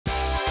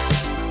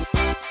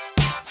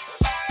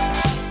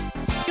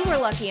were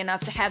lucky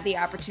enough to have the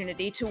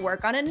opportunity to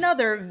work on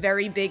another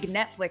very big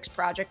Netflix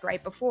project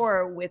right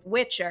before with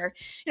Witcher.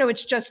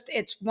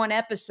 It's one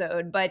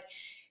episode, but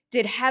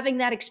did having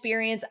that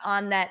experience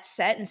on that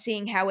set and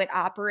seeing how it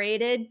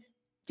operated,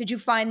 did you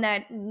find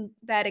that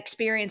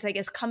experience, I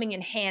guess, coming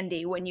in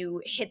handy when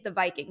you hit the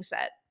Viking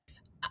set?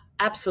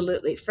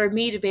 Absolutely. For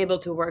me to be able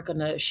to work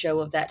on a show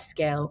of that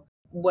scale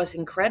was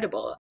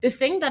incredible. The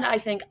thing that I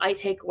think I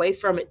take away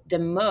from it the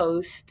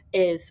most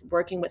is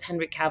working with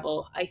Henry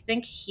Cavill. I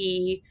think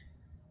he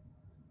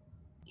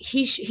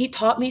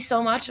taught me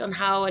so much on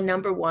how a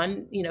number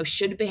one,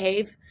 should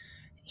behave.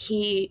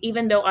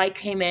 Even though I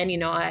came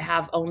in, I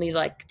have only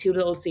like 2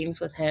 little scenes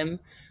with him.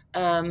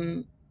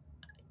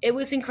 It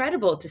was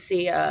incredible to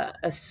see a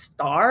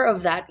star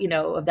of that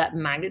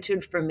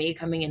magnitude for me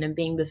coming in and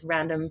being this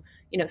random,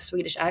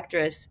 Swedish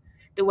actress.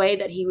 The way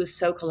that he was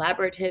so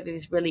collaborative, he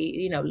was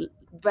really,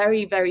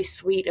 very, very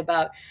sweet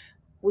about,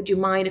 would you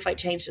mind if I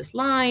change this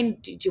line?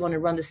 Do you want to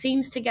run the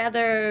scenes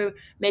together?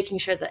 Making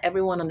sure that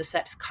everyone on the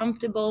set's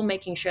comfortable,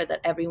 making sure that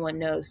everyone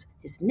knows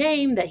his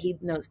name, that he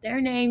knows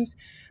their names.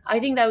 I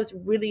think that was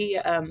really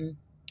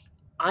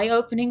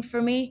eye-opening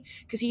for me,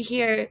 because you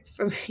hear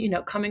from,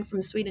 coming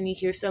from Sweden, you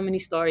hear so many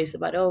stories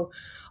about,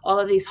 all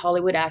of these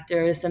Hollywood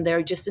actors, and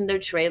they're just in their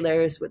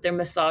trailers with their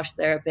massage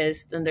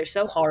therapists, and they're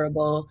so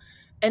horrible.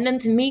 And then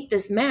to meet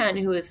this man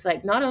who is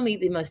like not only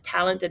the most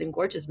talented and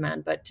gorgeous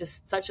man, but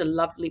just such a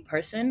lovely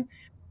person,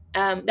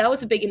 that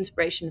was a big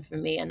inspiration for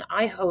me. And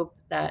I hope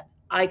that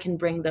I can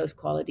bring those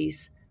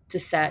qualities to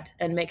set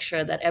and make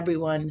sure that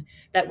everyone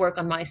that work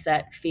on my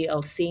set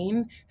feel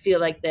seen, feel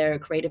like they're a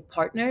creative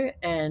partner.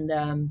 And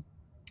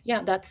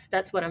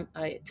that's what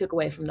I took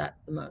away from that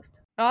the most.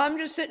 I'm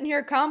just sitting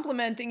here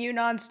complimenting you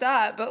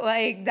nonstop, but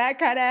like that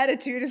kind of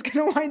attitude is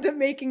going to wind up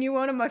making you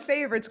one of my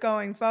favorites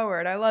going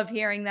forward. I love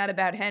hearing that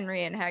about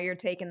Henry and how you're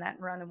taking that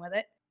and running with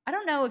it. I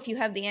don't know if you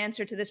have the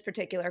answer to this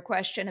particular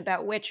question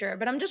about Witcher,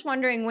 but I'm just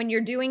wondering, when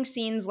you're doing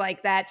scenes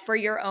like that for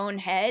your own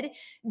head,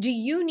 do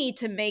you need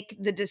to make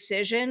the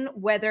decision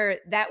whether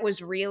that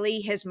was really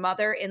his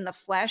mother in the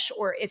flesh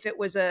or if it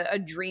was a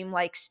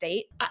dreamlike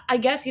state? I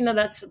guess,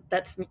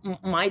 that's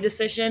my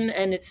decision,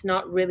 and it's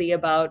not really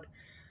about,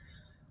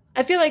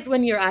 I feel like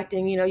when you're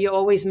acting, you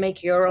always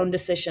make your own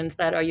decisions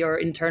that are your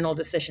internal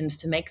decisions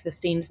to make the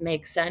scenes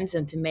make sense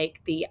and to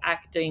make the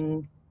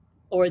acting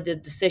or the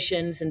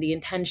decisions and the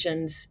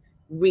intentions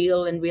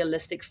real and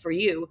realistic for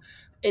you.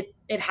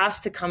 It has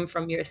to come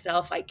from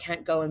yourself. I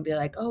can't go and be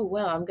like, oh,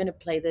 well, I'm going to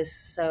play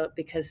this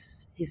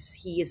because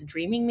he is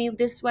dreaming me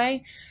this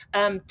way.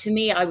 To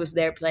me, I was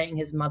there playing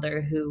his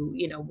mother who,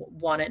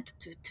 wanted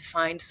to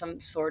find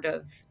some sort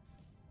of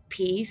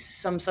peace,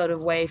 some sort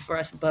of way for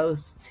us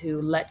both to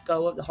let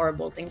go of the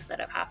horrible things that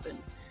have happened.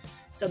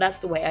 So that's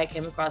the way I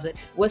came across it.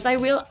 Was I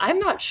real? I'm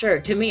not sure.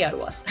 To me, I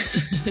was.